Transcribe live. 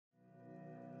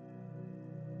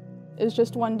It was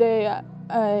just one day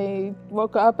I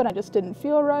woke up and I just didn't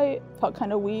feel right, felt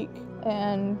kind of weak,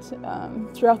 and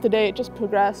throughout the day it just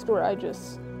progressed where I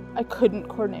couldn't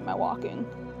coordinate my walking.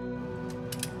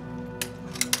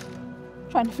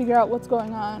 Trying to figure out what's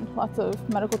going on, lots of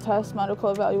medical tests,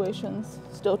 medical evaluations,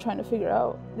 still trying to figure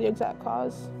out the exact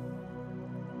cause.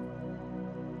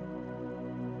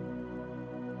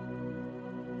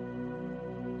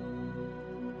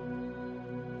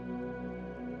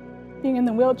 Being in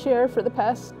the wheelchair for the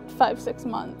past 5-6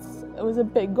 months, it was a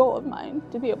big goal of mine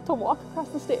to be able to walk across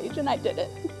the stage, and I did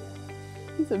it.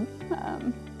 It's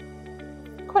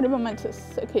quite a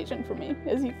momentous occasion for me,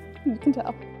 as you can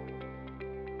tell.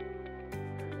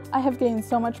 I have gained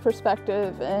so much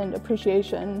perspective and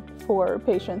appreciation for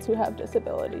patients who have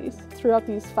disabilities. Throughout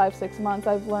these 5-6 months,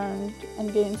 I've learned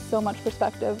and gained so much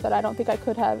perspective that I don't think I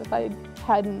could have if I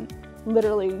hadn't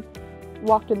literally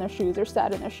walked in their shoes or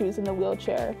sat in their shoes in the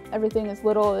wheelchair. Everything as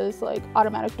little as like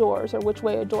automatic doors or which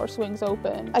way a door swings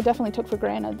open. I definitely took for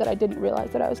granted that I didn't realize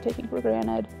that I was taking for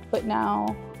granted, but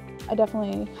now I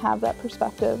definitely have that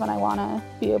perspective and I want to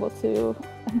be able to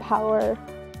empower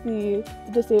the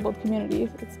disabled community.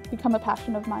 It's become a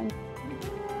passion of mine.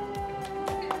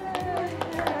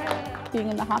 Being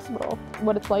in the hospital,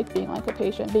 what it's like being like a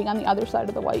patient, being on the other side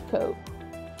of the white coat.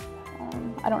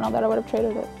 I don't know that I would have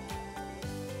traded it.